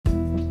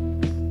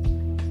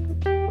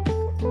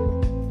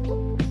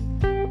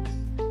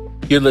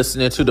You're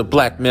listening to the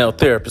Black Male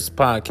Therapist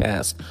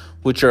Podcast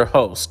with your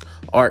host,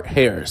 Art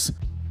Harris.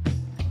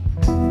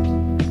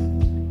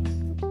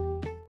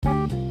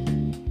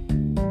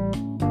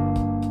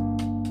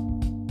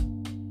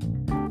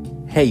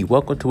 Hey,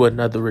 welcome to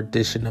another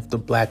edition of the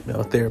Black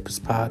Male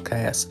Therapist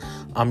Podcast.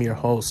 I'm your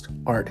host,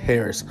 Art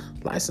Harris,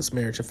 licensed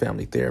marriage and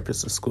family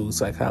therapist and school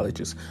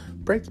psychologist,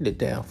 breaking it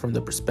down from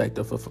the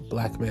perspective of a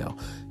black male.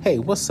 Hey,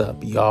 what's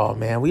up, y'all,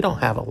 man? We don't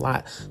have a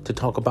lot to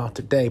talk about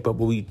today, but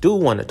what we do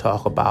want to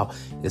talk about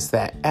is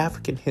that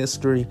African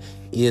history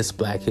is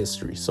Black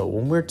history. So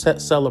when we're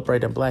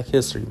celebrating Black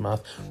History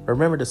Month,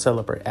 remember to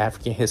celebrate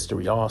African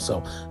history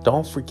also.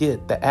 Don't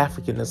forget that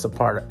African is a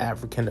part of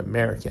African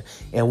American,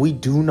 and we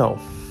do know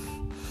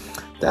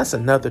that's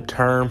another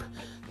term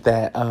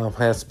that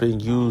has been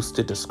used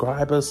to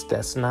describe us.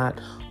 That's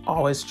not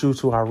always true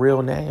to our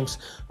real names,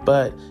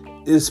 but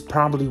it's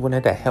probably one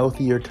of the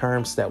healthier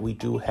terms that we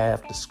do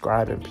have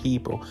describing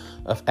people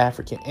of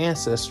African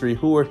ancestry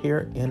who are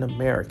here in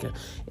America.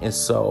 And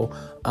so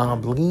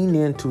lean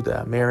into the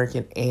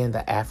American and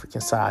the African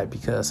side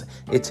because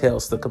it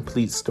tells the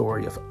complete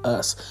story of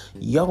us.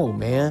 Yo,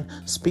 man,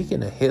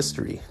 speaking of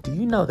history, do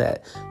you know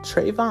that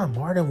Trayvon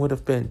Martin would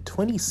have been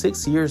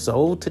 26 years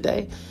old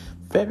today?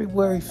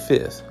 February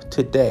 5th,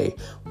 today,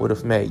 would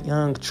have made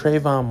young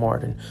Trayvon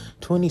Martin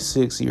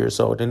 26 years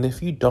old. And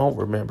if you don't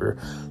remember,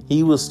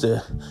 he was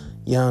the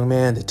young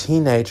man, the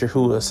teenager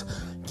who was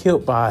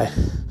killed by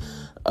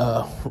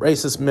a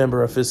racist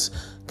member of his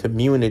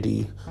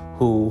community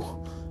who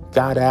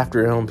got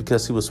after him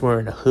because he was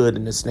wearing a hood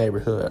in his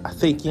neighborhood. I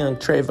think young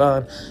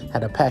Trayvon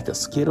had a pack of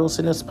Skittles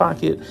in his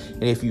pocket.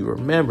 And if you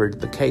remember,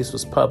 the case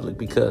was public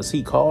because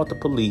he called the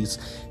police,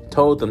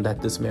 told them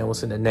that this man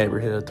was in the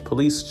neighborhood. The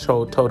police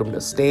told him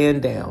to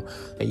stand down.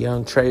 And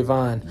young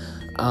Trayvon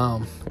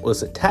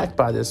was attacked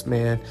by this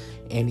man,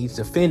 and he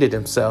defended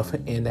himself.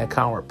 And that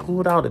coward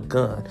pulled out a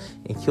gun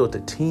and killed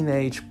a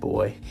teenage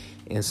boy.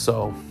 And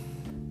so,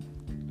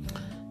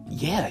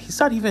 yeah, he's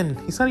not even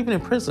in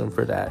prison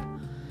for that.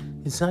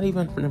 He's not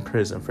even in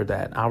prison for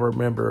that. I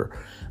remember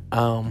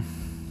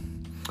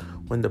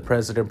when the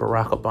President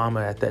Barack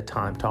Obama at that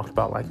time talked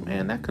about, like,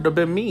 man, that could have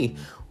been me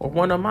or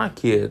one of my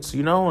kids,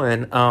 you know,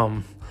 and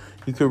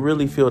you could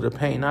really feel the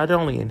pain, not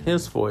only in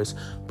his voice,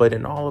 but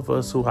in all of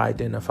us who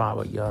identify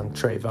with young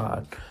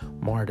Trayvon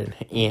Martin.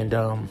 And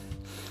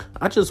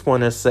I just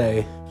want to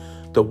say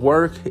the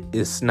work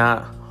is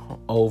not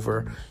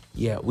over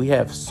yet. We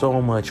have so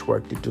much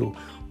work to do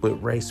with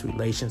race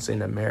relations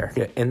in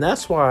America. And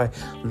that's why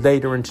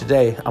later in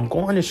today, I'm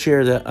going to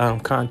share the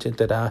content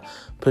that I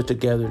put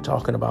together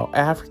talking about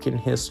African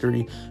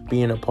history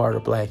being a part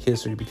of Black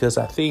history, because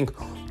I think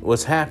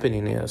what's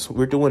happening is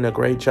we're doing a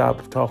great job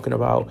of talking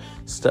about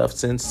stuff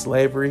since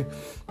slavery,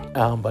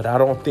 but I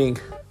don't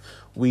think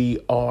we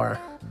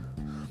are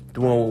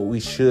doing what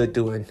we should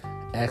do in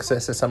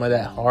accessing some of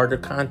that harder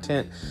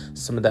content,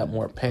 some of that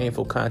more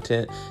painful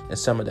content, and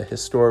some of the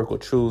historical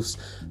truths,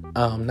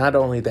 not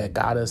only that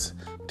got us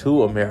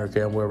to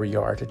America and where we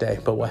are today,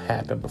 but what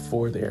happened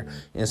before there.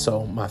 And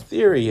so my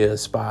theory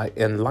is by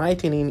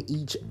enlightening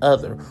each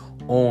other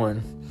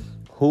on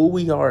who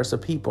we are as a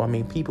people, I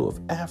mean people of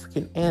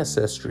African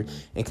ancestry,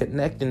 and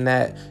connecting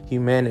that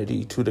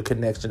humanity to the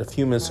connection of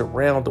humans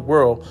around the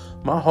world,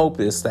 my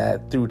hope is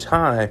that through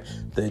time,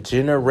 the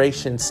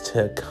generations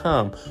to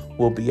come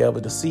will be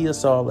able to see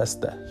us all as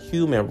the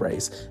human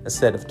race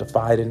instead of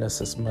dividing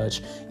us as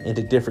much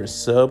into different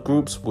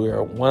subgroups,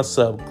 where one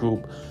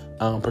subgroup,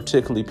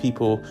 particularly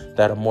people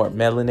that are more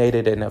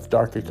melanated and of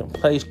darker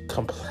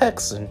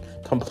complexion,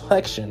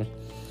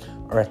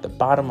 are at the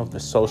bottom of the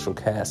social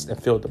caste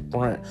and feel the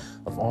brunt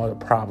of all the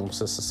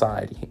problems of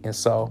society. And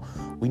so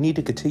we need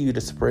to continue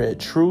to spread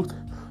truth.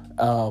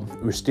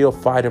 We're still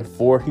fighting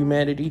for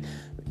humanity.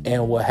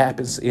 And what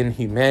happens in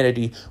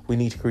humanity, we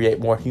need to create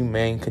more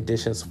humane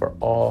conditions for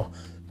all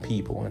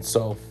people. And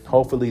so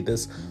hopefully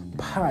this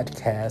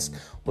podcast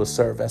will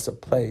serve as a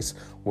place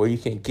where you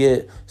can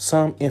get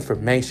some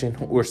information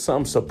or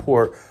some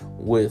support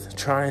with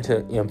trying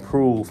to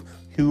improve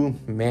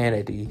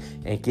humanity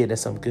and getting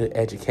some good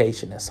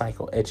education and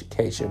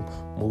psychoeducation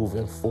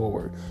moving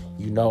forward.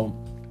 You know,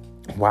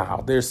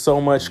 wow, there's so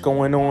much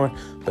going on,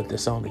 but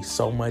there's only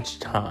so much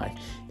time.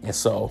 And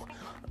so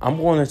I'm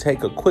going to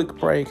take a quick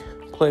break,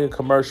 play a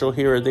commercial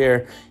here or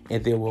there,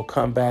 and then we'll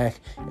come back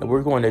and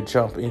we're going to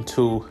jump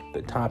into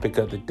the topic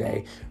of the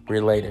day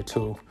related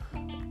to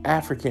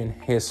African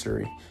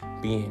history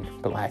being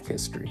Black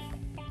history.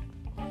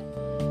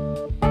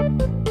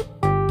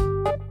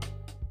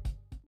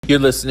 You're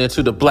listening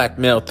to the Black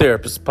Male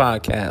Therapist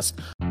Podcast.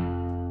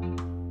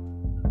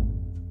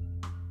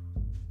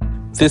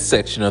 This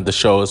section of the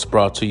show is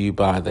brought to you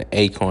by the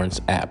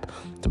Acorns app.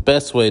 The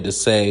best way to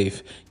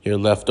save your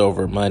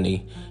leftover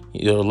money,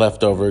 your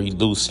leftover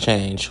loose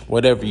change,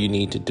 whatever you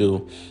need to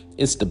do,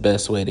 it's the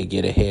best way to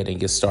get ahead and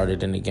get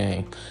started in the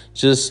game.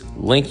 Just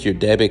link your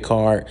debit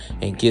card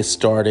and get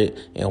started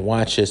and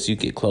watch as you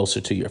get closer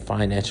to your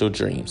financial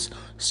dreams.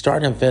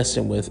 Start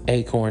investing with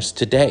Acorns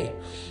today.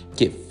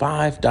 Get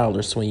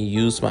 $5 when you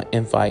use my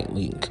invite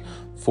link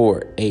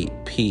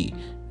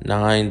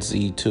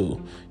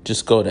 48P9Z2.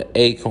 Just go to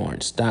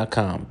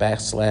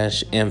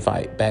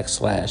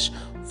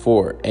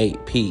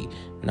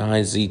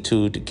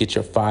acorns.com/invite/48P9Z2 to get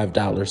your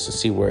 $5 to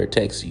see where it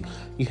takes you.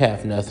 You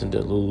have nothing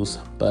to lose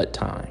but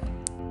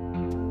time.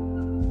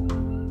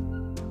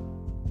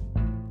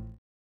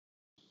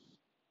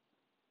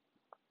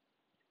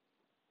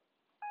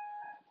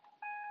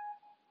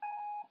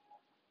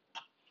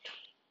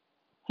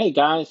 Hey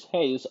guys,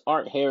 hey, it's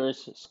Art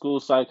Harris, school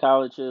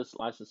psychologist,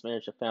 licensed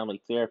marriage and family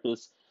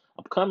therapist.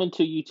 I'm coming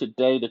to you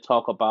today to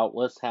talk about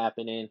what's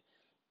happening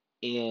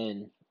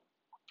in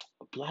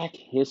Black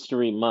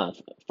History Month.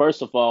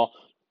 First of all,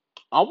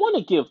 I want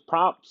to give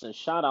props and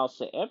shout outs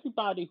to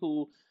everybody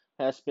who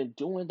has been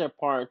doing their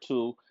part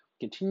to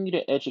continue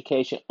the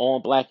education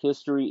on Black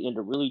history and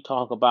to really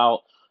talk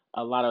about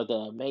a lot of the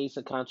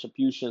amazing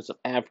contributions of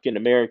African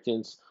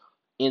Americans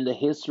in the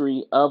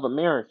history of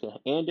America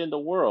and in the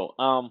world.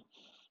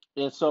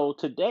 And so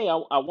today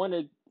I want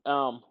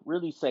to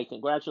really say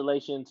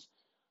congratulations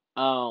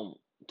um,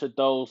 to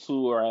those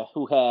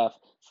who have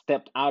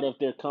stepped out of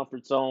their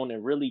comfort zone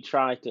and really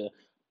tried to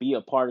be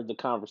a part of the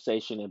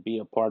conversation and be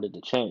a part of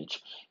the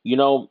change. You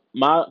know,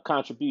 my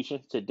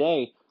contribution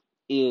today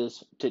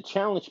is to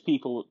challenge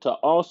people to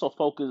also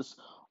focus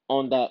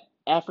on that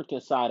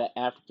African side of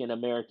African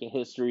American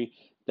history,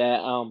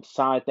 that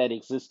side that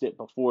existed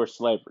before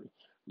slavery.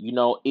 You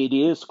know, it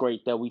is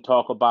great that we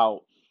talk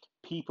about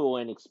people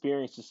and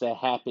experiences that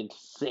happened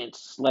since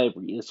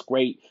slavery. It's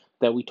great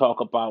that we talk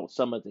about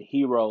some of the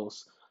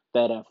heroes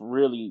that have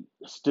really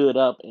stood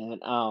up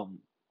and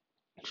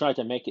tried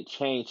to make it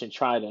change and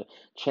try to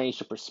change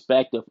the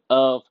perspective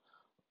of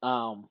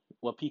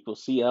what people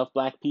see of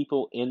Black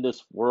people in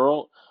this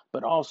world.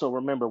 But also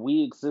remember,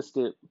 we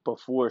existed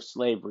before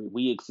slavery.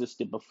 We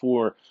existed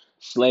before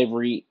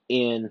slavery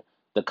in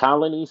the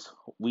colonies.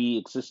 We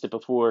existed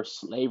before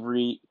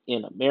slavery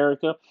in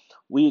America.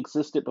 We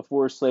existed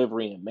before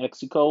slavery in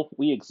Mexico.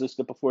 We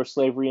existed before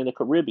slavery in the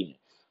Caribbean.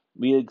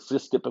 We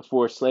existed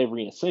before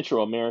slavery in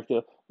Central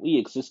America. We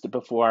existed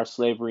before our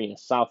slavery in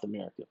South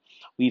America.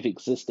 We've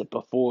existed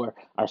before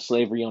our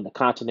slavery on the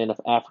continent of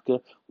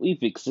Africa.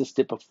 We've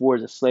existed before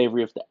the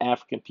slavery of the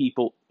African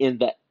people in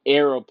the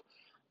Arab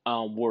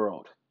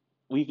world.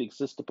 We've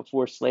existed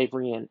before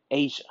slavery in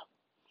Asia.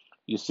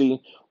 You see,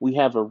 we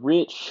have a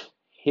rich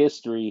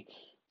history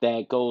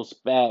that goes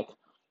back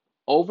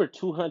over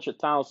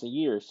 200,000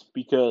 years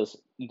because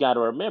you got to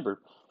remember,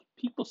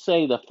 people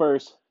say the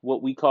first,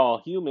 what we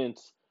call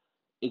humans,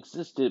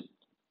 existed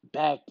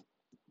back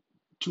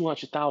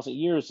 200,000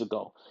 years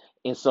ago.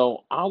 And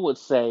so I would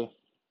say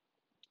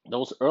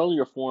those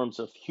earlier forms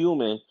of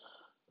human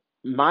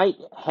might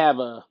have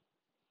a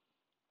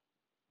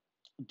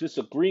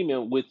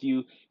disagreement with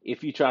you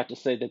if you try to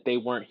say that they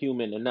weren't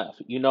human enough.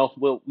 You know,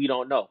 well, we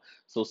don't know.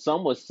 So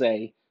some would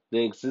say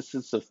the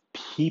existence of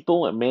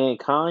people and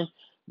mankind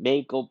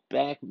may go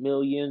back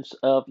millions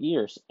of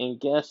years. And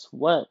guess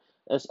what?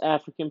 As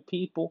African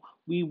people,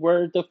 we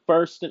were the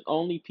first and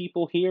only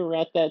people here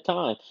at that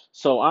time.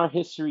 So our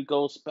history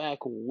goes back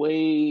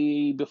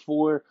way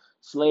before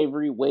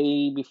slavery,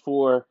 way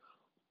before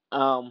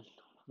um,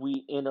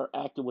 we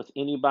interacted with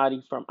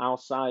anybody from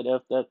outside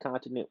of the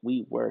continent.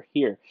 We were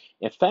here.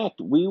 In fact,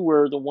 we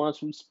were the ones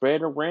who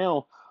spread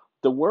around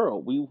the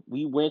world.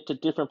 We went to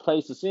different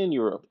places in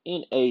Europe,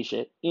 in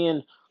Asia,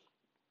 in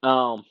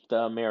the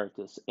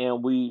Americas,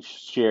 and we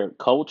shared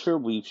culture.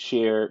 We've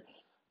shared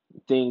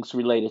things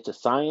related to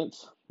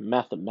science,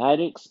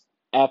 mathematics,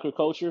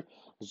 agriculture,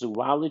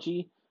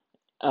 zoology,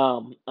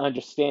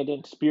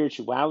 understanding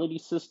spirituality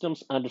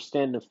systems,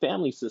 understanding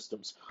family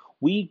systems.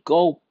 We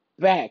go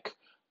back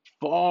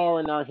far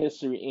in our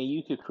history, and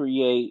you could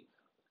create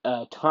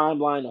a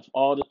timeline of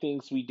all the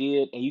things we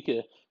did, and you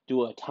could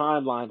do a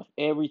timeline of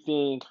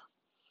everything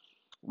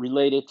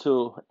related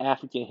to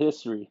African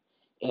history,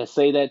 and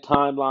say that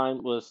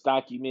timeline was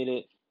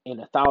documented in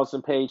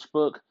 1,000-page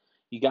book.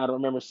 You got to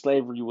remember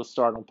slavery will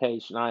start on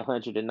page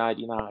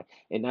 999.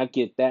 And I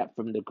get that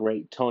from the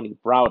great Tony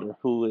Browder,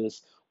 who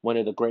is one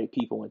of the great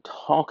people in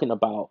talking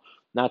about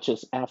not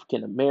just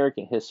African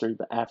American history,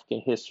 but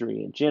African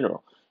history in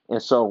general.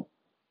 And so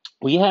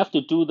we have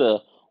to do the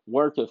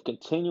work of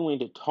continuing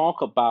to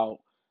talk about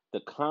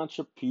the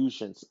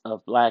contributions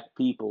of Black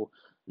people,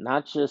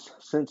 not just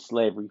since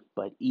slavery,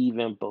 but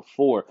even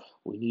before.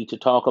 We need to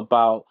talk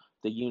about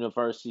the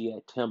university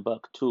at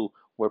Timbuktu,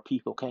 where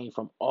people came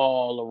from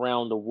all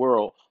around the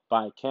world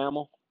by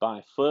camel,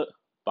 by foot,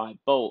 by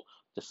boat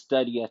to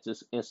study at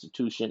this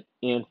institution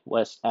in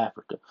West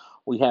Africa.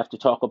 We have to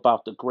talk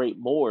about the great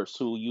Moors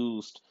who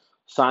used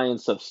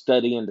science of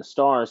studying the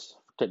stars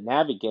to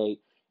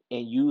navigate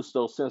and use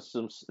those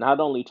systems not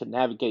only to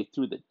navigate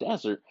through the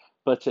desert,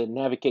 but to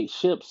navigate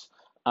ships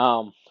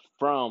um,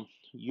 from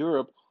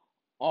Europe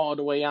all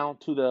the way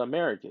out to the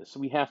Americas.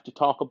 We have to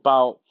talk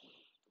about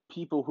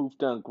people who've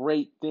done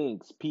great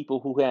things, people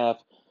who have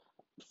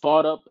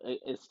fought up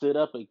and stood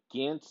up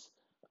against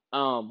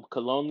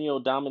colonial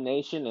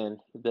domination and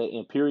the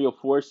imperial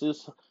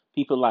forces,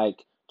 people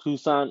like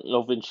Toussaint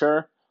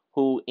Louverture,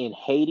 who in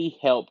Haiti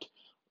helped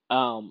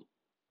um,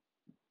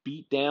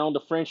 beat down the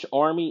French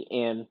army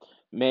and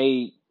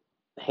made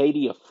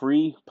Haiti a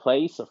free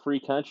place, a free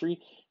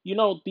country.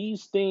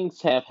 These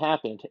things have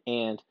happened,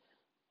 and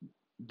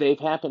they've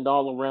happened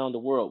all around the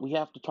world. We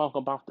have to talk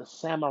about the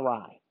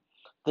samurai.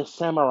 The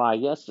samurai,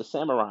 yes, the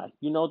samurai.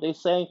 They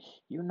say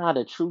you're not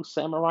a true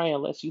samurai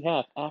unless you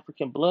have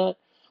African blood.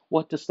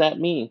 What does that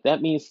mean?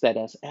 That means that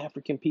as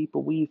African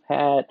people, we've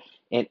had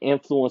an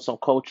influence on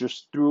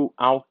cultures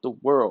throughout the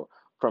world,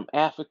 from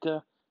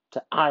Africa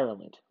to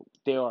Ireland.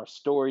 There are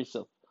stories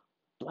of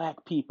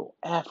Black people,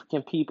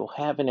 African people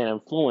having an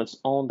influence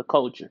on the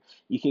culture.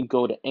 You can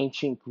go to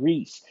ancient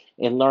Greece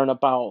and learn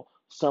about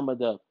some of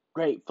the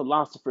great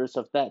philosophers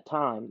of that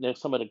time. There's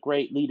some of the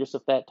great leaders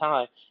of that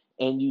time,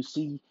 and you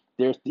see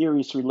their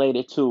theories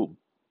related to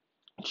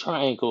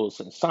triangles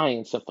and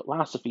science and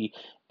philosophy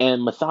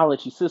and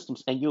mythology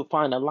systems, and you'll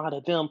find a lot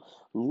of them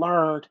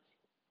learned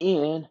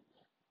in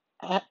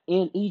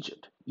in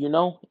Egypt,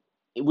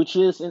 which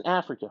is in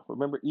Africa.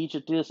 Remember,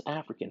 Egypt is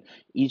African.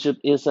 Egypt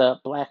is a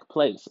black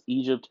place.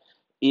 Egypt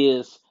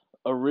is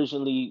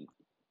originally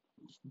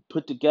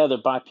put together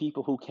by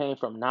people who came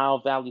from Nile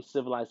Valley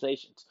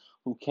civilizations,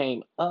 who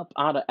came up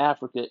out of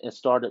Africa and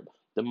started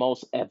the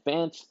most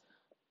advanced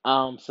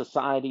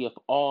society of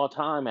all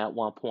time at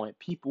one point.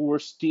 People were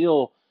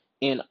still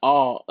in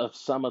awe of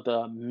some of the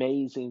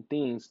amazing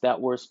things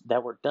that were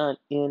done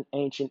in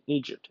ancient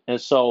Egypt.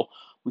 And so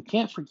we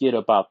can't forget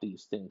about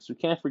these things. We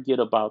can't forget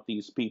about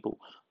these people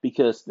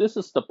because this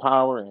is the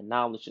power and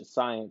knowledge and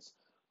science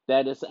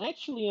that is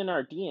actually in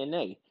our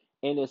DNA.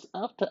 And it's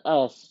up to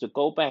us to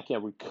go back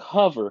and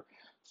recover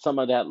some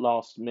of that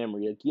lost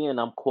memory. Again,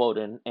 I'm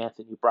quoting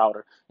Anthony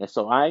Browder. And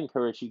so I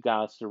encourage you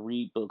guys to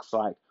read books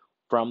like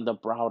From the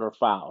Browder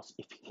Files.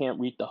 If you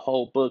can't read the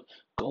whole book,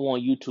 go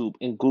on YouTube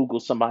and Google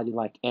somebody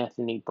like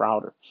Anthony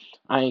Browder.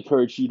 I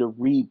encourage you to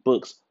read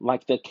books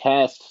like The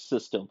Caste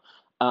System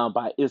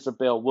by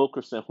Isabel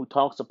Wilkerson, who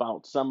talks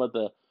about some of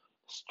the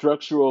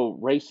structural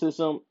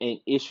racism and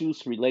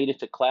issues related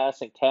to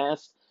class and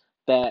caste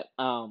that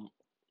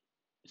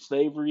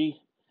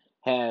slavery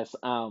has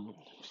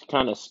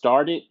kind of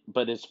started,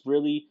 but it's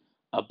really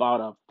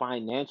about a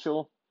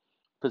financial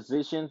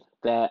position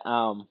that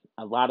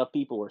a lot of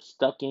people are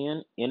stuck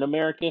in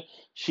America.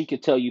 She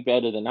could tell you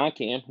better than I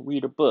can.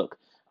 Read a book.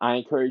 I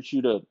encourage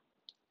you to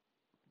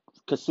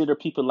consider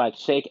people like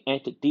Sheikh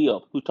Anta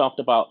Diop, who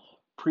talked about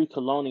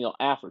pre-colonial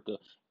Africa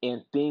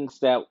and things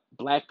that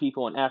Black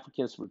people and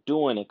Africans were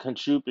doing and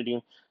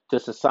contributing to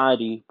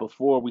society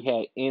before we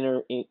had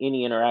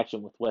any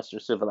interaction with Western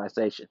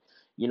civilization.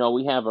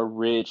 We have a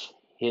rich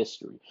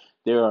history.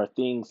 There are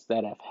things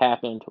that have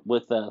happened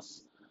with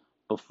us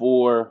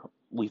before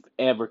we've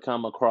ever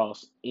come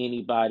across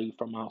anybody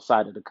from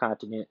outside of the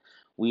continent.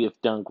 We have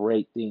done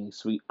great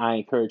things. I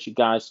encourage you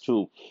guys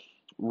to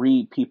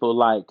read people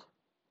like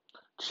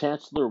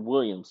Chancellor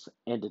Williams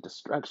and the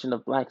Destruction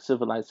of Black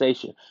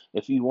Civilization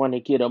if you want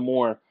to get a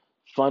more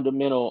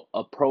fundamental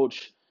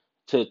approach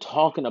to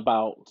talking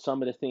about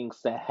some of the things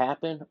that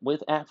happened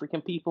with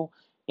African people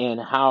and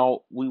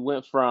how we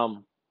went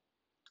from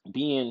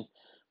being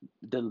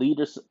the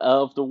leaders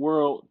of the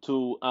world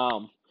to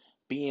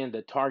being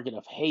the target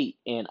of hate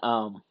and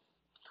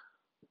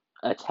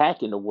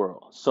attack in the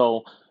world.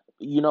 So,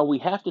 we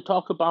have to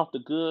talk about the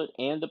good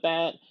and the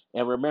bad.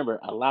 And remember,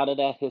 a lot of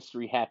that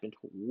history happened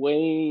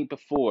way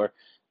before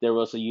there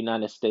was a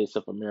United States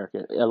of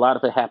America. A lot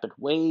of it happened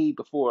way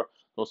before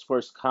those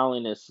first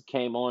colonists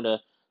came on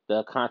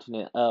the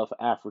continent of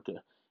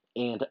Africa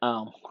and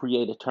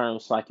created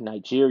terms like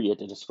Nigeria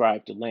to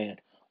describe the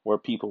land where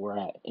people were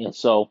at. And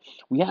so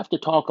we have to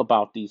talk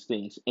about these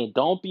things. And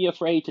don't be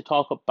afraid to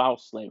talk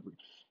about slavery.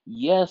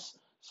 Yes,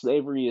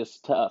 slavery is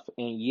tough.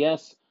 And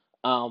yes,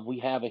 we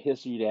have a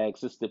history that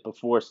existed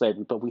before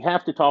slavery, but we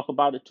have to talk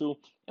about it too,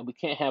 and we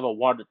can't have a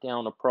watered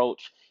down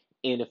approach.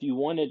 And if you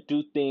want to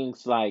do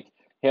things like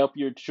help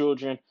your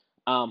children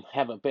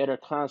have a better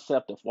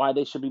concept of why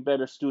they should be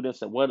better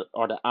students and what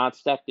are the odds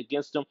stacked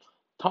against them,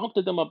 talk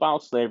to them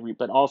about slavery,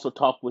 but also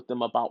talk with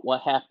them about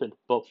what happened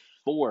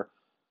before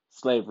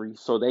slavery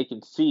so they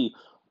can see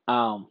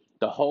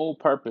the whole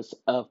purpose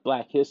of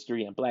Black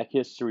History and Black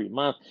History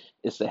Month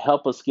is to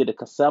help us get a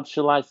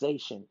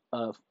conceptualization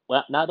of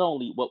not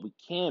only what we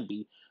can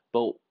be,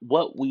 but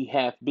what we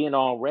have been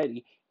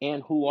already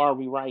and who are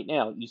we right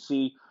now. You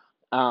see,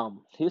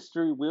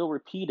 history will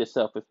repeat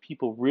itself if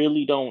people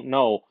really don't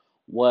know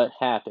what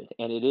happened,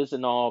 and it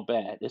isn't all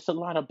bad. It's a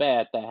lot of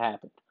bad that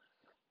happened.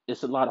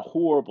 It's a lot of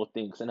horrible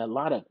things, and a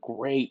lot of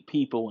great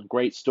people and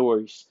great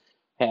stories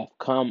have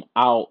come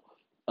out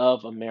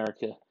of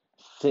America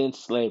since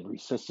slavery,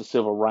 since the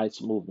civil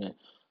rights movement.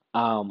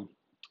 Um,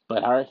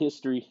 but our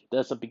history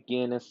doesn't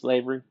begin in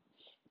slavery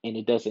and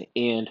it doesn't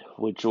end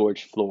with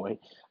George Floyd.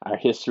 Our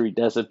history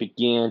doesn't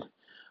begin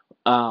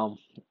um,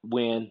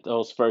 when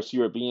those first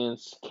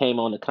Europeans came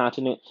on the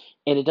continent,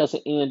 and it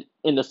doesn't end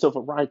in the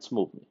civil rights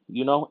movement.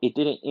 It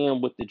didn't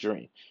end with the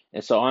dream.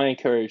 And so I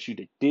encourage you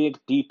to dig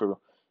deeper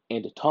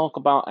and to talk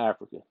about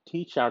Africa,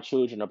 teach our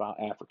children about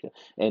Africa,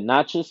 and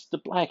not just the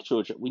black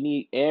children. We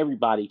need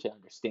everybody to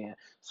understand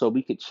so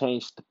we could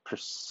change the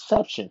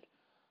perception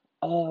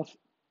of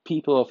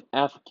people of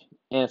African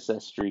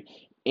ancestry,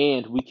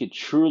 and we could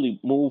truly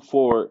move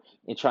forward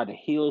and try to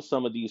heal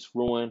some of these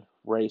ruined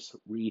race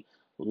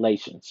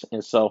relations.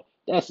 And so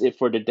that's it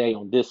for today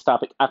on this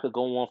topic. I could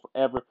go on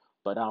forever,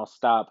 but I'll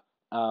stop.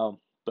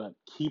 But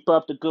keep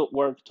up the good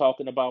work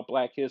talking about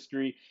Black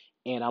history,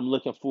 and I'm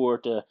looking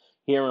forward to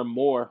hearing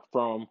more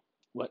from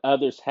what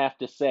others have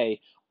to say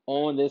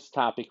on this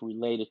topic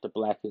related to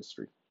Black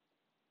history.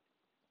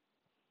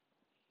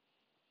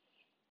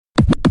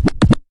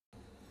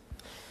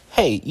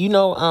 Hey,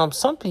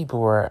 some people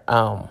were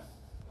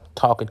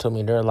talking to me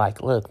and they're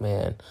like, look,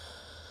 man,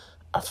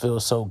 I feel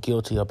so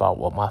guilty about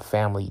what my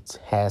family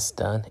has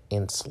done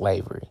in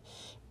slavery.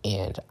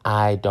 And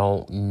I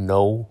don't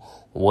know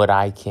what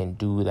I can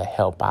do to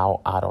help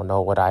out. I don't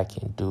know what I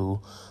can do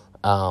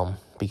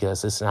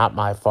because it's not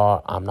my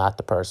fault. I'm not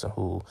the person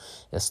who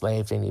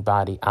enslaved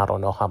anybody. I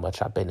don't know how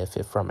much I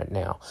benefit from it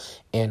now.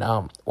 And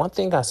one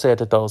thing I said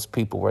to those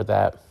people were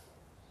that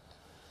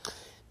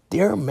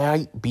there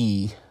might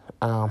be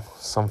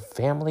some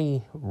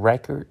family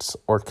records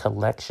or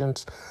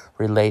collections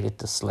related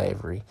to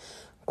slavery.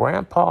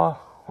 Grandpa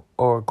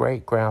or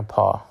great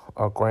grandpa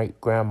or great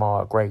grandma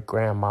or great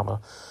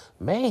grandmama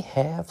may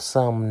have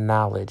some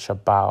knowledge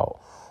about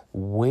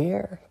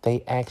where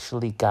they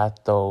actually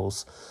got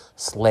those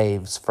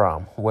slaves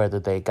from, whether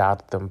they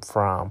got them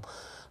from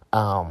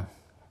um,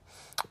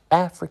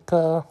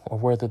 Africa or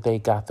whether they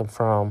got them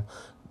from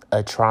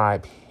a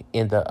tribe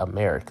in the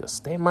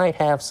Americas. They might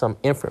have some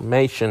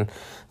information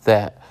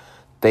that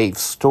they've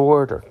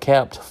stored or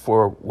kept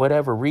for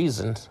whatever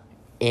reasons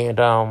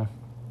and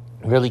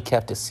really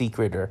kept a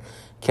secret or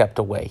kept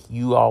away.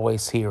 You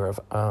always hear of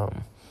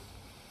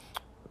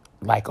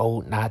like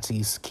old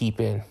Nazis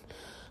keeping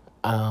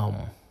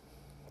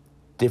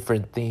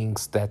different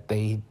things that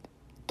they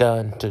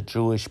done to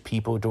Jewish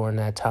people during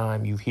that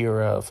time. You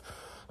hear of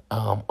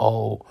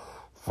old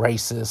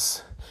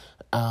racists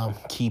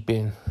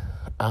keeping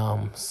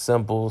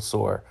symbols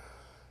or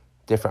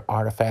different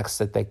artifacts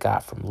that they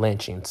got from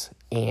lynchings.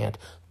 And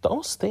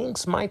those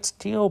things might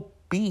still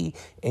be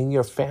in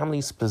your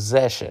family's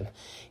possession.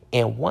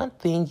 And one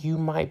thing you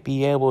might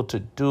be able to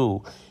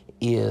do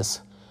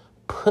is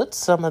put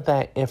some of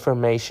that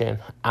information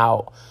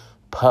out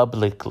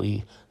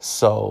publicly,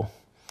 so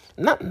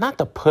not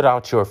to put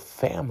out your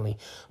family,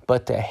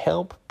 but to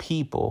help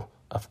people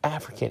of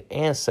African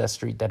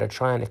ancestry that are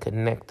trying to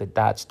connect the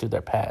dots to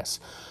their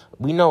past.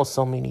 We know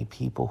so many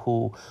people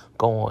who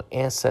go on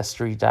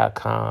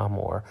ancestry.com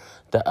or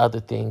the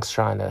other things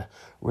trying to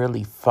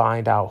really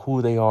find out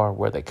who they are,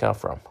 where they come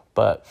from.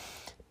 But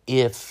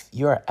if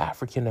you're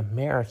African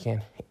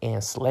American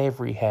and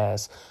slavery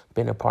has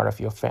been a part of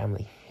your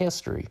family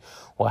history,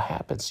 what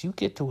happens? You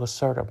get to a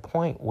certain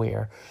point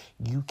where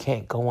you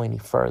can't go any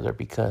further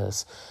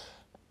because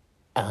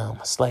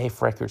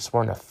slave records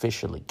weren't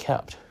officially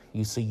kept.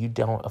 You see, you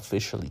don't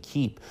officially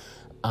keep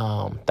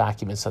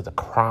documents of the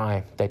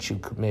crime that you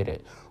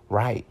committed,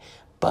 right?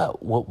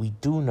 But what we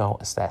do know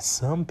is that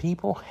some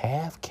people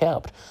have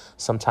kept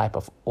some type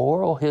of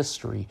oral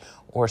history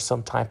or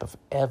some type of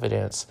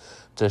evidence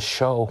to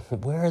show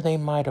where they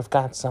might have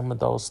got some of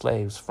those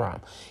slaves from.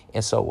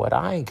 And so what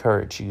I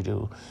encourage you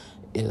to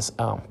is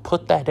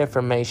put that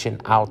information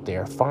out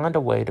there, find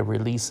a way to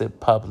release it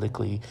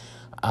publicly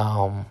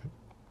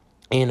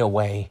in a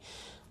way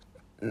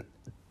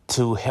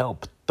to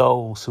help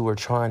those who are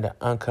trying to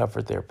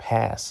uncover their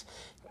past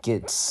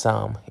get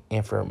some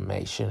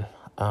information.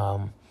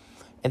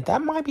 And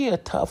that might be a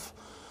tough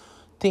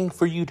thing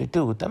for you to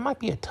do. That might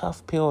be a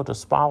tough pill to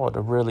swallow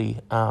to really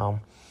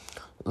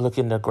look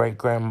into great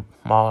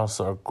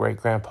grandma's or great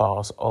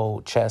grandpa's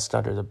old chest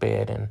under the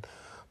bed and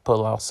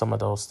pull out some of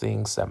those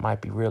things that might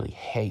be really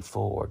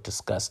hateful or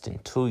disgusting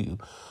to you.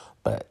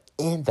 But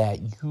in that,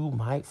 you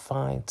might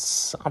find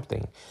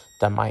something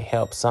that might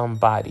help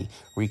somebody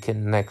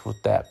reconnect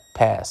with that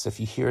past. If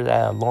you hear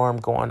that alarm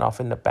going off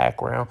in the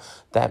background,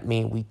 that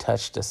means we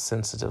touched a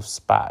sensitive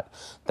spot.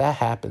 That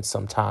happens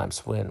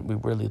sometimes when we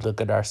really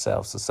look at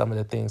ourselves and some of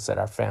the things that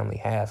our family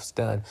has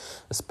done,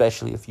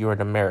 especially if you're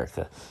in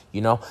America.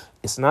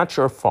 It's not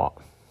your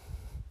fault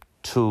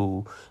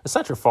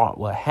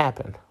what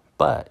happened,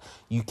 but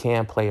you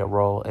can play a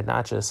role in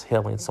not just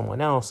healing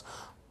someone else,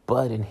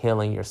 but in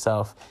healing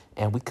yourself.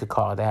 And we could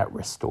call that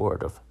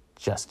restorative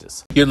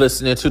justice. You're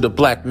listening to the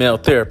Black Male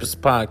Therapist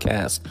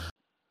Podcast.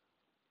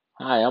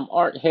 Hi, I'm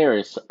Art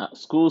Harris,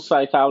 school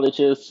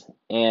psychologist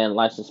and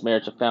licensed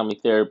marriage and family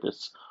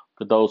therapist,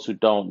 for those who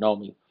don't know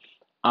me.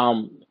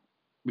 I'm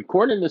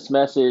recording this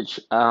message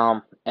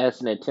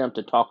as an attempt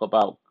to talk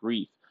about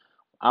grief.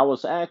 I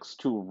was asked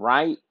to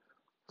write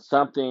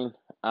something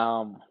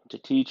to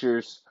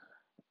teachers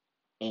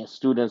and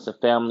students and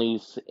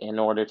families in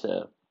order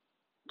to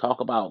talk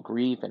about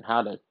grief and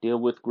how to deal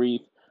with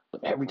grief.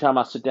 But every time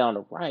I sit down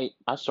to write,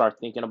 I start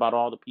thinking about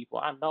all the people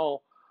I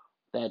know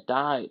that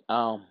died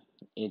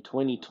in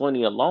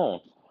 2020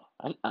 alone.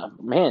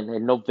 Man,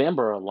 in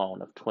November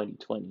alone of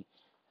 2020,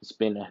 it's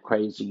been a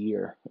crazy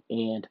year.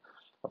 And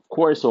of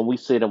course, when we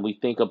sit and we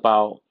think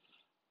about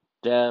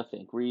death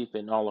and grief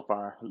and all of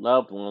our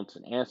loved ones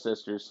and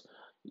ancestors,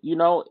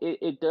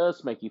 it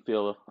does make you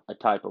feel a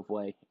type of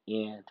way.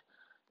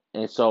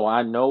 And so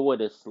I know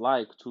what it's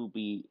like to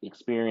be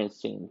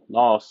experiencing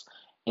loss.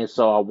 And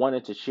so I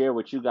wanted to share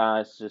with you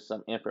guys just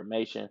some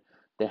information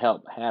to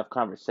help have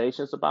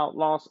conversations about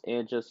loss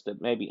and just to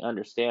maybe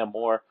understand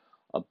more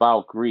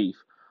about grief.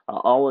 I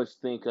always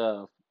think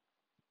of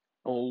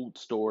old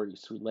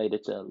stories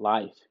related to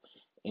life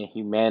and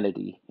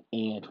humanity.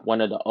 And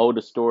one of the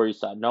oldest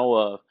stories I know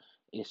of,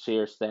 it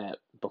shares that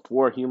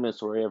before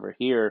humans were ever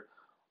here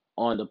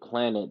on the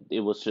planet,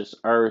 it was just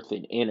earth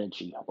and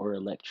energy or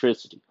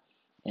electricity.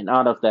 And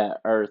out of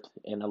that earth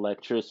and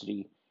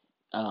electricity,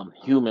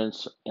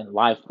 humans and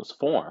life was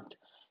formed.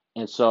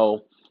 And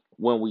so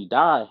when we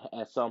die,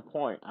 at some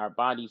point, our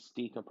bodies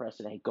decompress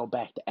and they go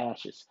back to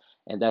ashes.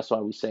 And that's why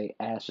we say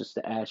ashes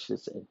to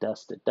ashes and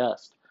dust to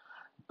dust.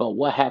 But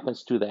what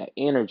happens to that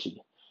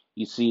energy?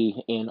 You see,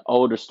 in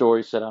older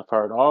stories that I've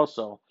heard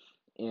also,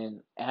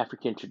 in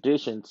African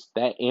traditions,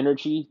 that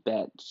energy,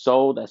 that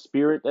soul, that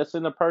spirit that's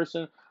in the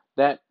person,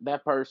 that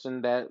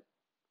person that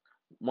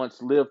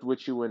once lived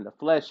with you in the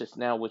flesh is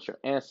now with your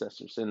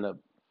ancestors in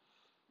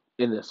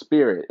the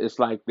spirit. It's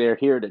like they're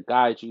here to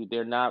guide you.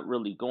 They're not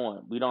really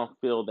going. We don't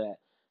feel that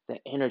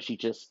that energy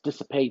just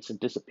dissipates and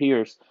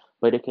disappears,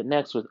 but it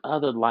connects with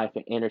other life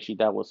and energy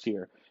that was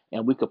here,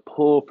 and we could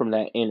pull from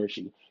that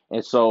energy.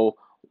 And so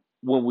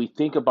when we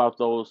think about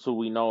those who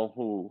we know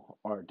who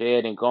are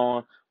dead and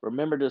gone,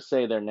 remember to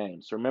say their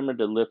names. Remember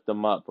to lift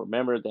them up.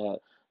 Remember that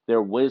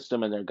their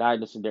wisdom and their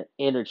guidance and their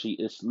energy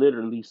is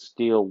literally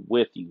still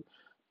with you.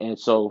 And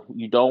so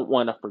you don't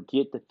want to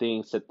forget the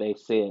things that they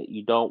said.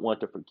 You don't want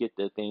to forget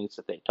the things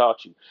that they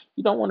taught you.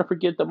 You don't want to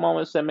forget the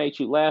moments that made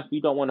you laugh.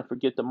 You don't want to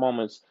forget the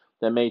moments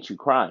that made you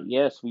cry.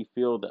 Yes, we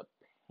feel the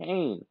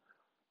pain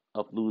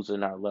of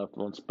losing our loved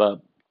ones,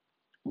 but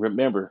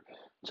remember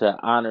to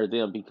honor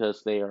them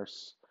because they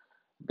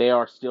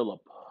are still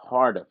a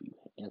part of you.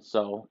 And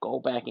so go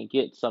back and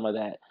get some of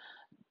that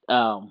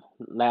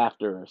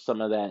laughter,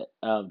 some of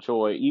that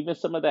joy, even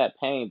some of that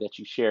pain that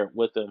you shared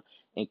with them,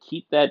 and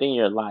keep that in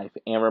your life.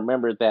 And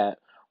remember that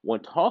when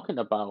talking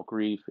about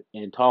grief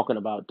and talking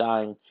about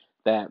dying,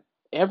 that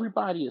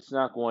everybody is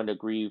not going to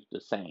grieve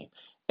the same.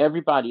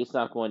 Everybody is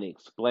not going to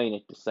explain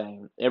it the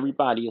same.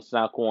 Everybody is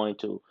not going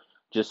to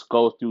just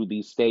go through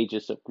these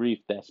stages of grief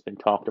that's been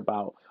talked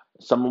about.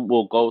 Some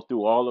will go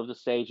through all of the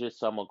stages,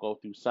 some will go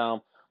through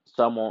some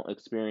won't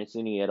experience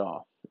any at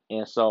all.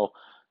 And so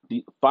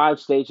the 5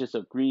 stages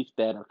of grief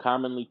that are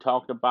commonly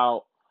talked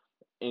about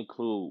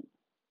include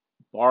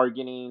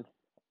bargaining,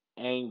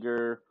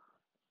 anger,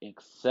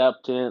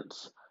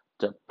 acceptance,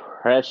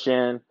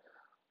 depression.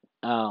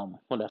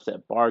 What I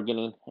said,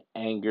 bargaining,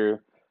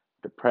 anger,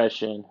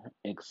 depression,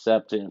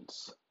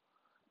 acceptance,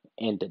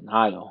 and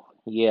denial.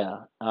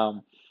 Yeah.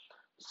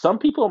 Some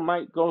people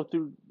might go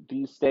through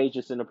these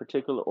stages in a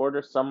particular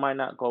order. Some might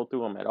not go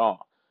through them at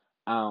all.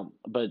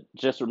 But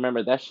just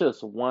remember, that's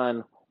just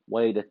one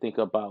way to think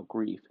about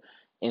grief.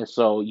 And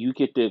so you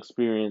get to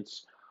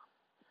experience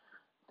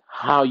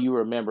how you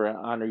remember and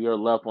honor your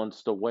loved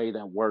ones the way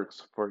that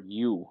works for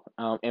you.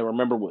 And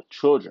remember with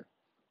children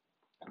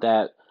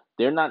that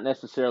they're not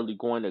necessarily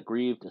going to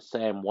grieve the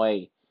same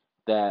way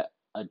that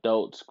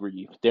adults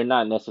grieve. They're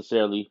not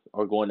necessarily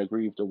are going to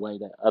grieve the way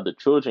that other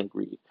children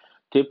grieve.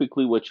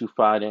 Typically, what you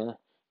find in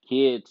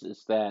kids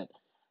is that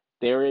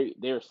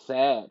they're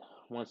sad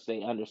once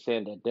they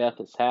understand that death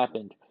has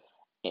happened,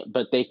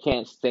 but they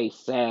can't stay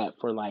sad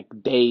for like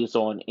days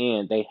on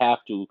end. They have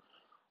to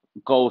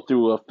go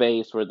through a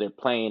phase where they're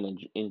playing and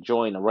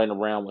enjoying and running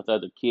around with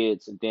other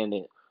kids, and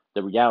then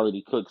the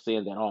reality clicks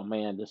in that, oh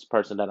man, this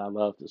person that I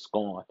loved is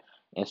gone.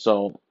 And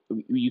so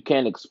you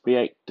can't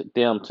expect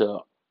them to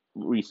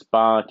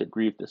respond to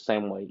grief the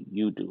same way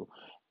you do.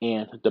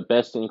 And the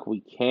best thing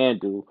we can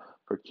do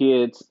for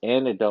kids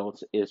and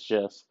adults is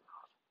just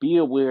be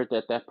aware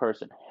that that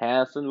person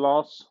has a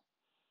loss.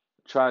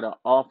 Try to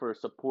offer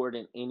support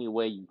in any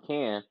way you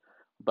can,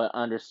 but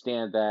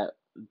understand that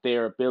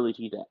their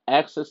ability to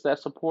access that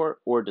support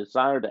or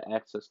desire to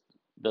access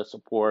the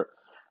support,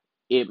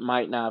 it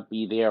might not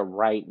be there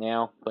right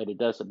now, but it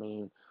doesn't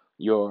mean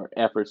your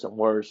efforts and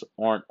words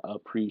aren't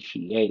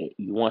appreciated.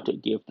 You want to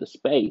give the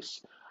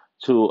space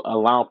to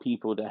allow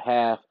people to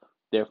have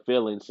their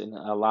feelings and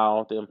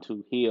allow them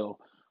to heal,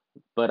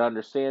 but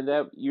understand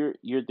that you're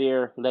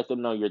there. Let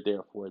them know you're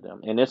there for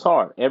them. And it's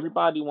hard.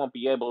 Everybody won't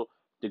be able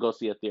to go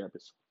see a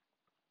therapist.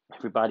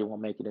 Everybody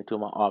won't make it into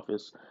my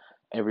office.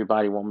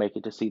 Everybody won't make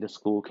it to see the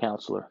school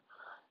counselor.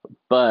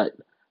 But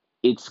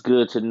it's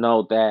good to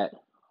know that,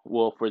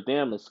 well, for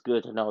them, it's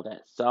good to know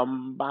that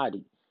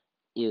somebody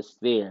is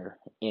there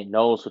and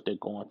knows what they're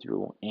going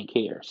through and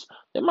cares.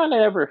 They might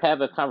not ever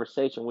have a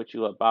conversation with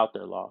you about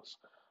their loss,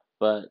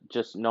 but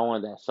just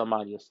knowing that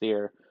somebody is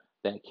there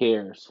that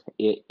cares,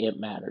 it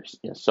matters.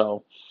 And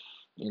so,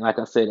 and like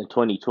I said, in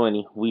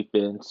 2020, we've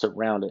been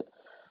surrounded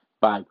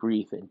by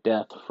grief and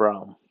death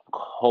from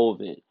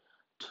COVID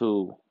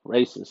to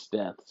racist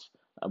deaths,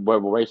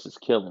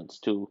 racist killings,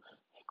 to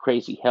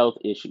crazy health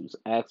issues,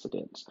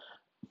 accidents,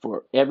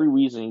 for every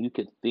reason you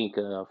could think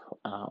of,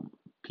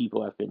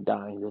 people have been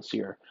dying this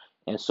year.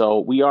 And so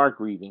we are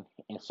grieving.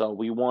 And so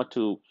we want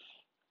to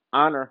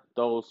honor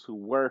those who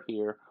were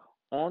here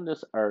on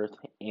this earth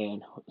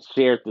and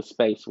shared the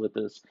space with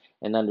us,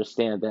 and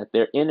understand that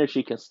their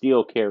energy can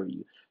still carry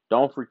you.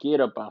 Don't forget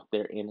about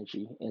their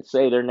energy and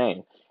say their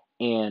name.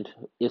 And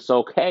it's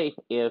okay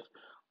if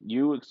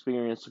you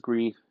experience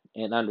grief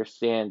and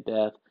understand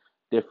death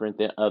different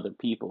than other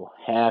people.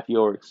 Have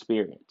your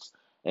experience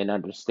and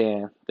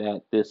understand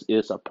that this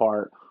is a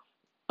part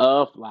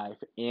of life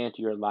and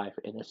your life,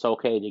 and it's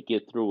okay to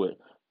get through it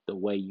the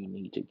way you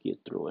need to get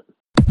through it.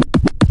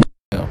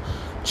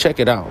 Check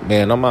it out,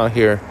 man. I'm out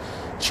here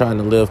trying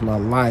to live my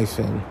life,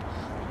 and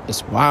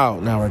it's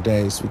wild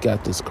nowadays. We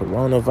got this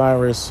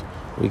coronavirus.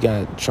 We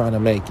got trying to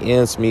make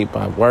ends meet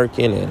by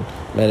working and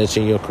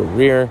managing your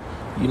career.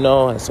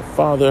 As a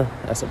father,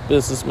 as a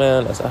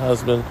businessman, as a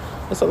husband,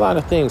 there's a lot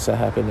of things that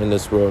happen in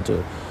this world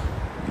to,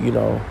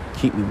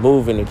 keep me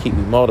moving and keep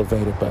me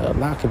motivated. But a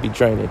lot can be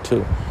draining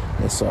too.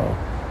 And so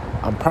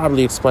I'm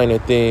probably explaining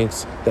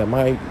things that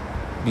might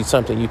be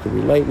something you can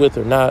relate with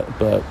or not.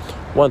 But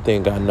one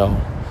thing I know,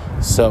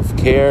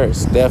 self-care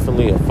is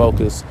definitely a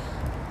focus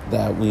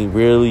that we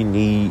really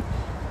need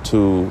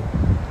to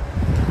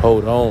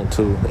hold on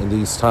to in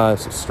these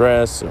times of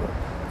stress or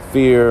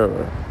fear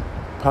or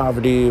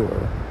poverty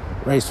or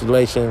race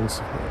relations,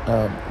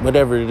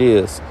 whatever it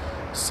is.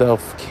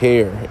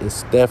 Self-care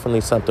is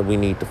definitely something we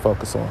need to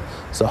focus on.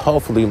 So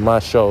hopefully my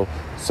show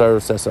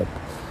serves as a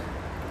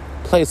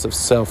place of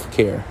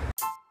self-care.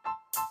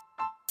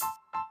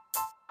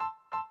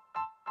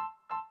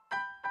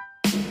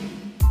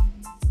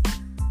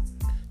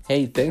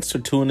 Hey, thanks for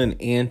tuning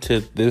in to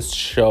this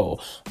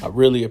show. I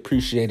really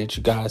appreciated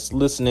you guys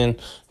listening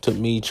to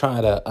me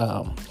try to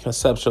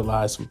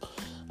conceptualize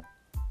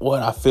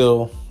what I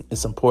feel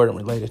is important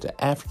related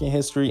to African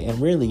history.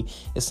 And really,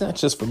 it's not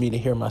just for me to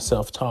hear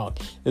myself talk.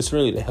 It's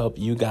really to help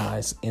you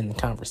guys in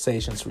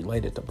conversations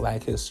related to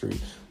Black history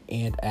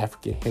and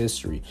African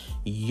history.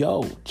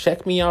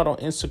 Check me out on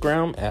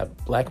Instagram at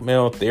Black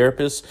Male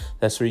Therapist.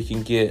 That's where you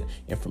can get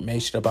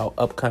information about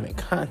upcoming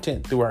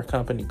content through our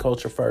company,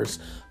 Culture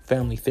First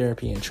Family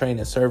Therapy and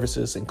Training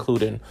Services,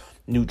 including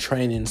new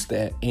trainings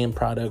and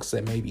products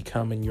that may be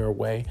coming your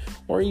way,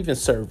 or even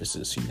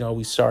services.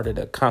 We started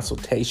a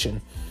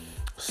consultation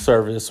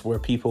service where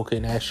people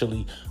can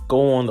actually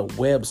go on the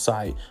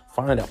website,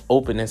 find an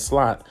opening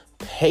slot,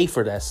 pay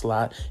for that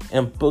slot,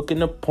 and book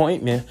an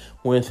appointment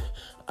with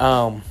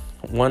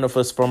one of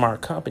us from our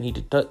company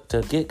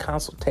to get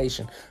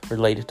consultation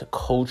related to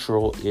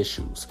cultural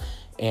issues.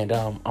 And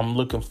I'm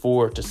looking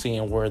forward to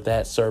seeing where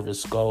that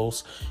service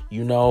goes.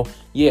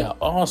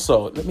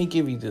 Also, let me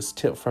give you this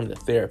tip from the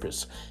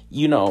therapist.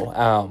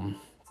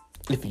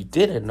 If you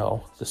didn't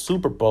know, the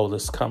Super Bowl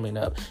is coming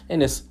up,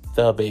 and it's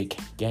the big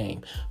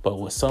game. But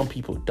what some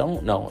people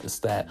don't know is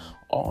that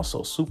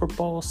also Super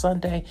Bowl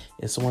Sunday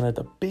is one of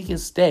the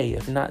biggest day,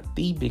 if not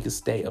the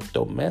biggest day, of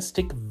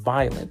domestic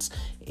violence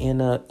in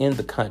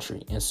the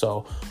country. And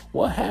so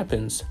what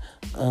happens,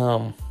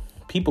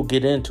 people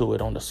get into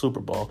it on the Super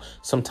Bowl.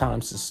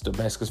 Sometimes it's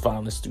domestic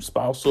violence through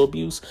spousal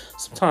abuse.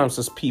 Sometimes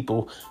it's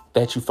people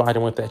that you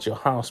fighting with at your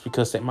house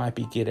because they might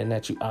be getting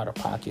at you out of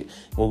pocket.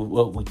 Well,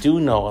 what we do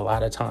know, a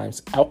lot of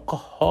times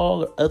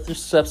alcohol or other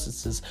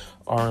substances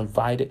are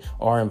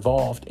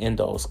involved in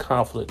those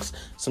conflicts.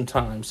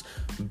 Sometimes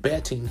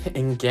betting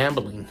and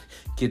gambling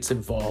gets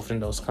involved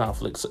in those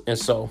conflicts. And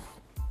so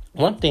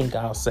one thing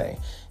I'll say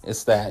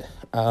is that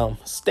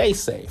stay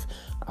safe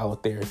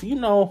out there. If you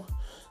know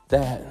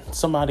that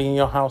somebody in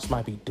your house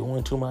might be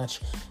doing too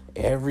much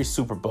every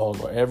Super Bowl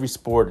or every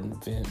sporting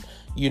event,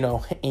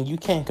 and you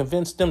can't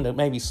convince them to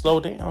maybe slow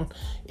down,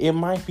 it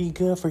might be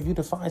good for you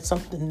to find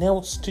something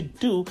else to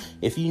do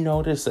if you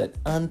notice an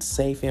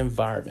unsafe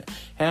environment.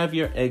 Have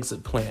your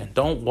exit plan.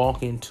 Don't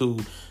walk into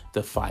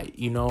the fight.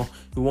 You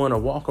want to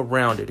walk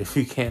around it if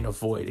you can't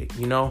avoid it.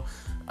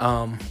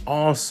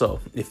 Also,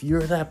 if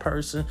you're that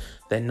person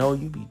that know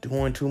you be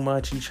doing too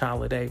much each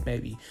holiday,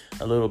 maybe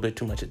a little bit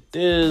too much of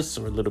this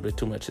or a little bit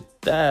too much of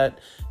that,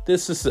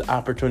 this is the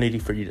opportunity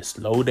for you to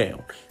slow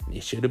down.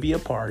 It should be a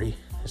party.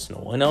 There's no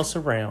one else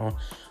around.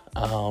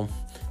 You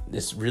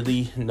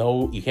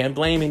can't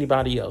blame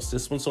anybody else.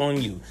 This one's on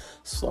you.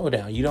 Slow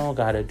down. You don't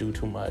got to do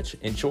too much.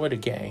 Enjoy the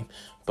game,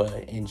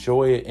 but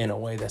enjoy it in a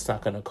way that's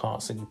not going to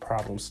cause any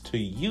problems to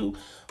you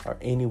or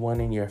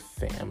anyone in your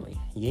family.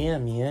 Yeah,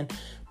 man.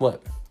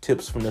 What?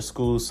 Tips from the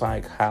school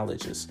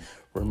psychologist.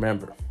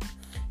 Remember,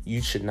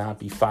 you should not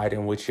be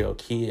fighting with your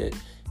kid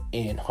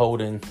and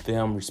holding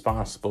them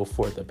responsible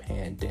for the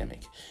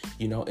pandemic.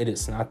 It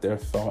is not their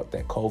fault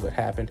that COVID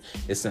happened.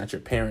 It's not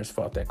your parents'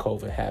 fault that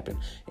COVID happened.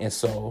 And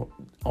so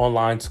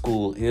online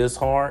school is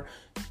hard,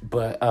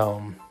 but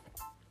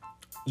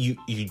you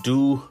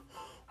do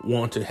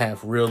want to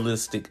have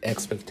realistic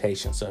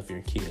expectations of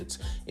your kids.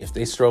 If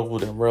they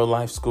struggled in real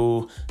life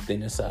school,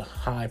 then it's a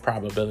high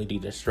probability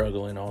they're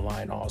struggling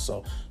online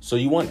also. So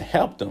you want to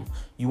help them.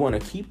 You want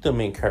to keep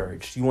them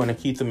encouraged. You want to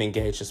keep them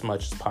engaged as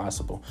much as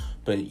possible.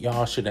 But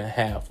y'all shouldn't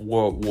have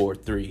World War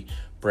III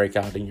break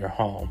out in your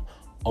home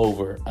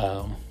over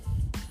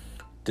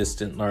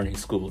distant learning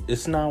school.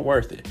 It's not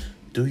worth it.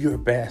 Do your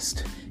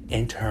best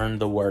and turn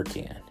the work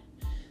in.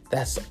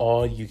 That's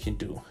all you can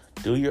do.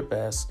 Do your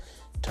best,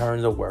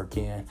 turn the work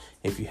in.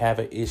 If you have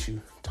an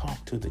issue,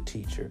 talk to the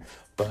teacher.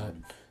 But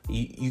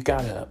you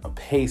gotta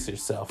pace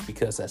yourself,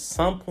 because at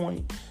some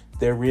point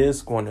there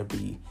is going to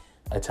be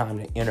a time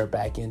to enter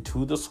back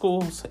into the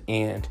schools,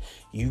 and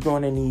you're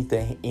going to need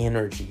the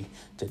energy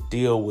to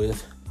deal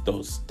with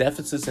those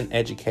deficits in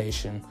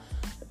education,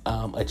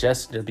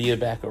 adjusting to being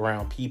back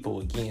around people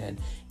again,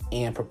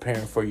 and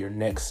preparing for your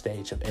next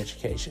stage of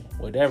education,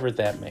 whatever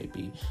that may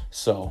be.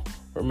 So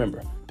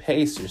remember,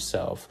 pace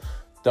yourself.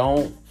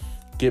 Don't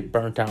get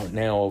burnt out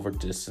now over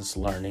distance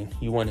learning.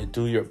 You want to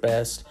do your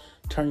best,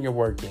 turn your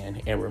work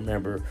in, and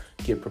remember,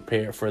 get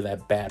prepared for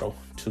that battle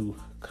to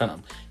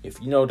come. If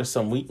you notice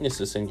some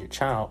weaknesses in your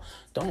child,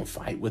 don't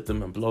fight with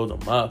them and blow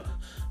them up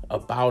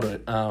about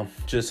it.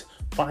 Just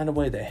find a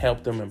way to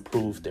help them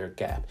improve their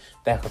gap.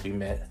 That could be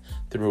met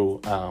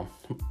through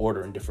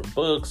ordering different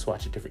books,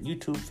 watching different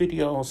YouTube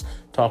videos,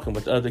 talking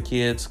with other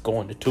kids,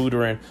 going to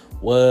tutoring,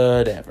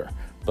 whatever.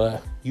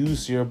 But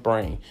use your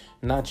brain,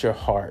 not your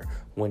heart,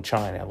 when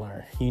trying to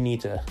learn. You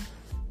need to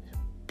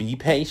be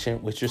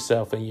patient with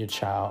yourself and your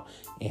child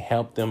and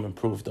help them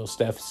improve those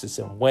deficits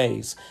in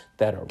ways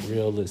that are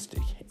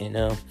realistic.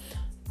 And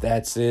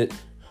that's it.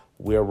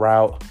 We're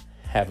out.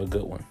 Have a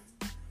good one.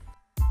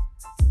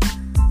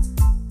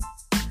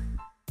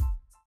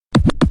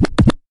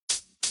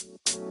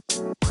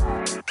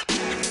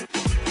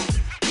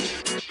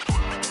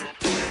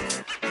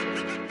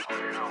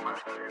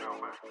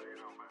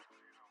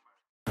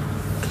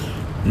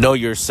 Know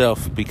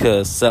yourself,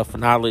 because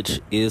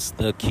self-knowledge is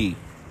the key.